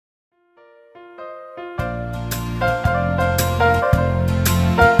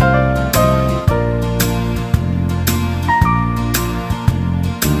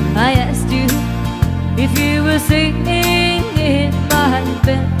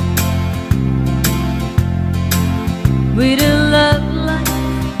with a love light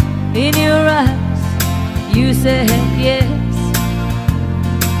in your eyes. You said yes.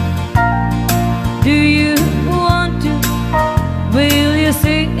 Do you want to? Will you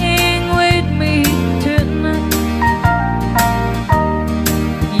sing with me tonight?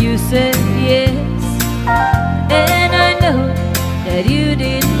 You said yes, and I know that you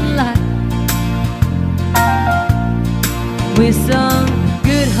didn't lie. We sung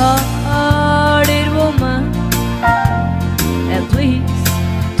Good-Hearted Woman, and please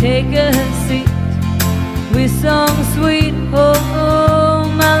take a seat. We sung Sweet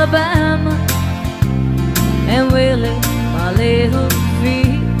Home Alabama, and Willie, my little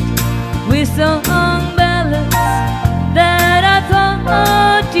feet. We sung ballads that I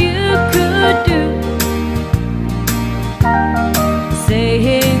thought you could do,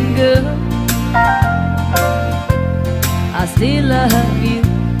 saying good, I still love you.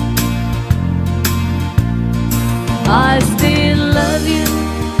 I still love you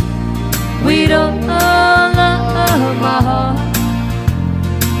with all of my heart.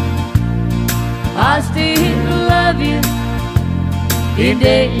 I still love you in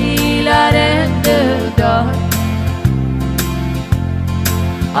daylight and the dark.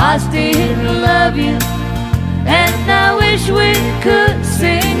 I still love you, and I wish we could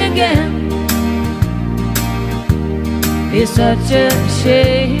sing again. It's such a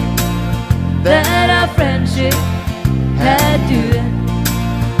shame that our friendship had to end.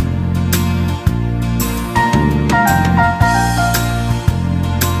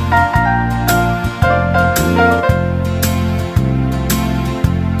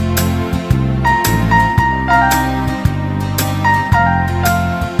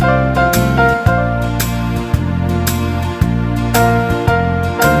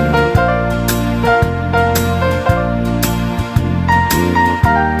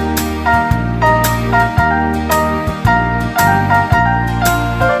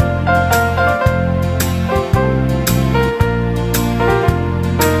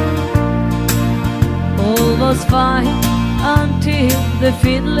 Was fine until the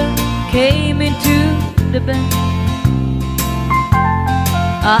fiddler came into the band.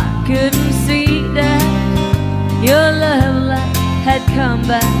 I couldn't see that your love light had come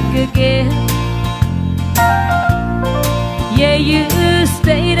back again. Yeah, you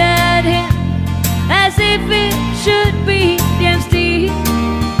stayed at him as if it should be damn steep.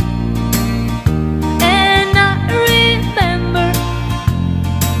 And I remember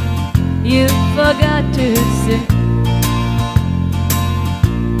you forgot to sing.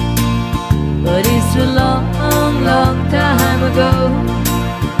 But it's a long, long time ago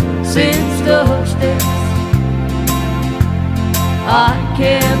since those days. I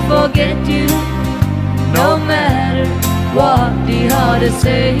can't forget you, no matter what the others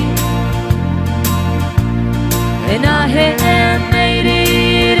say. And I have made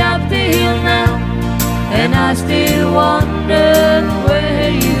it up till now, and I still wonder where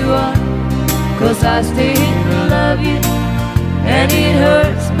you are. 'Cause I still love you, and it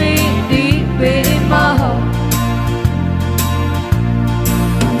hurts me deep in my heart.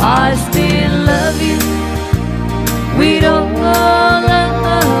 I still love you with all of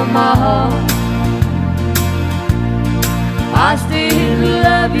my heart. I still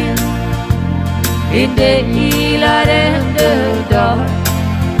love you in daylight and the dark.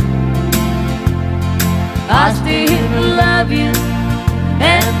 I still love you,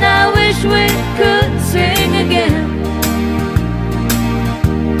 and I wish we could sing again.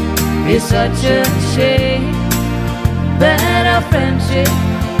 It's such a shame that our friendship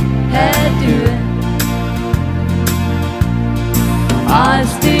had to end. I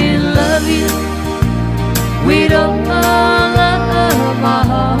still love you with all of my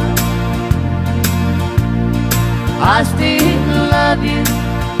heart. I still love you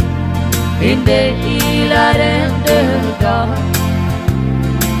in daylight and the dark.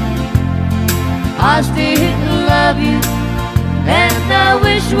 I still love you, and I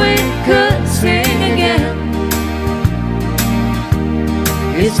wish we could sing again.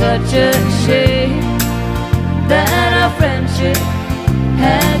 It's such a shame that our friendship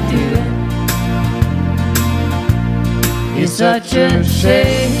had to end. It's such a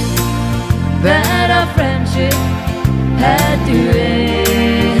shame that our friendship had to end.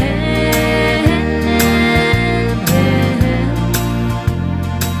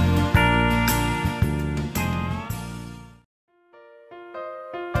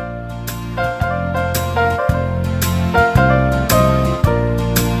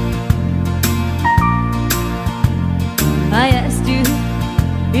 I asked you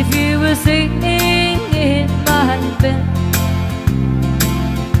if you were singing in my bed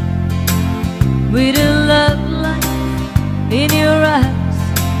with a love light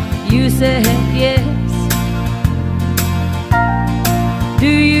said yes.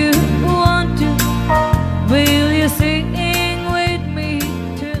 Do